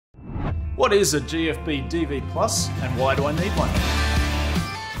What is a GFB DV Plus and why do I need one?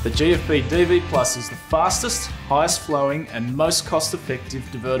 The GFB DV Plus is the fastest, highest flowing and most cost-effective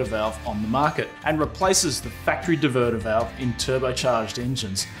diverter valve on the market and replaces the factory diverter valve in turbocharged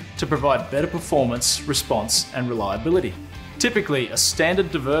engines to provide better performance, response and reliability. Typically, a standard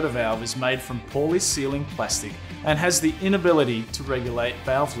diverter valve is made from poorly sealing plastic and has the inability to regulate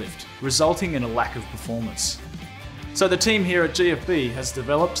valve lift, resulting in a lack of performance. So the team here at GFB has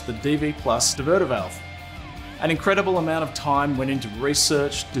developed the DV Plus diverter valve. An incredible amount of time went into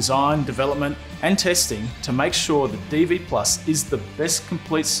research, design, development and testing to make sure the DV Plus is the best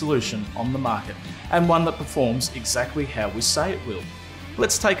complete solution on the market and one that performs exactly how we say it will.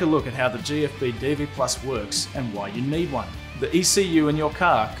 Let's take a look at how the GFB DV Plus works and why you need one. The ECU in your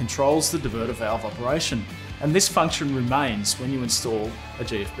car controls the diverter valve operation, and this function remains when you install a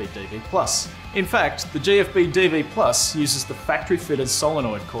GFB DV Plus. In fact, the GFB DV Plus uses the factory-fitted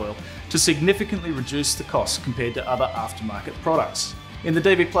solenoid coil to significantly reduce the cost compared to other aftermarket products. In the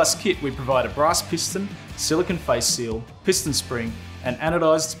DV Plus kit, we provide a brass piston, silicon face seal, piston spring, and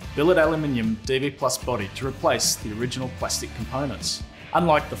anodized billet aluminium DV Plus body to replace the original plastic components.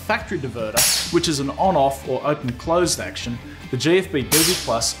 Unlike the factory diverter, which is an on-off or open-closed action, the GFB DV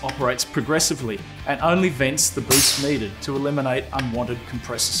Plus operates progressively and only vents the boost needed to eliminate unwanted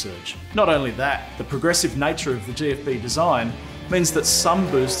compressor surge. Not only that, the progressive nature of the GFB design means that some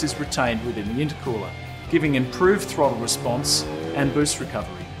boost is retained within the intercooler, giving improved throttle response and boost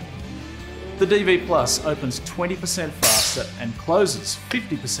recovery. The DV Plus opens 20% faster and closes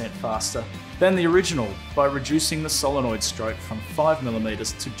 50% faster than the original by reducing the solenoid stroke from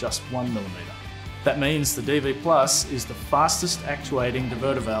 5mm to just 1mm. That means the DV Plus is the fastest actuating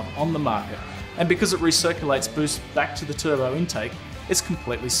diverter valve on the market, and because it recirculates boost back to the turbo intake, it's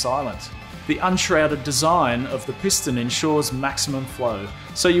completely silent. The unshrouded design of the piston ensures maximum flow,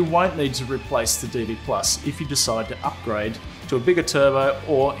 so you won't need to replace the DV Plus if you decide to upgrade to a bigger turbo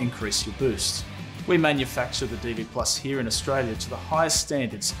or increase your boost. We manufacture the DV Plus here in Australia to the highest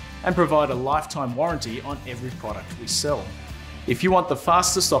standards and provide a lifetime warranty on every product we sell. If you want the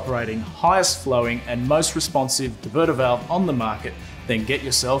fastest operating, highest flowing and most responsive diverter valve on the market, then get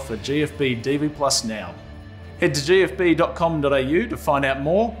yourself a GFB DV Plus now. Head to gfb.com.au to find out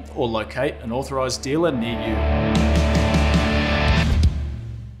more or locate an authorised dealer near you.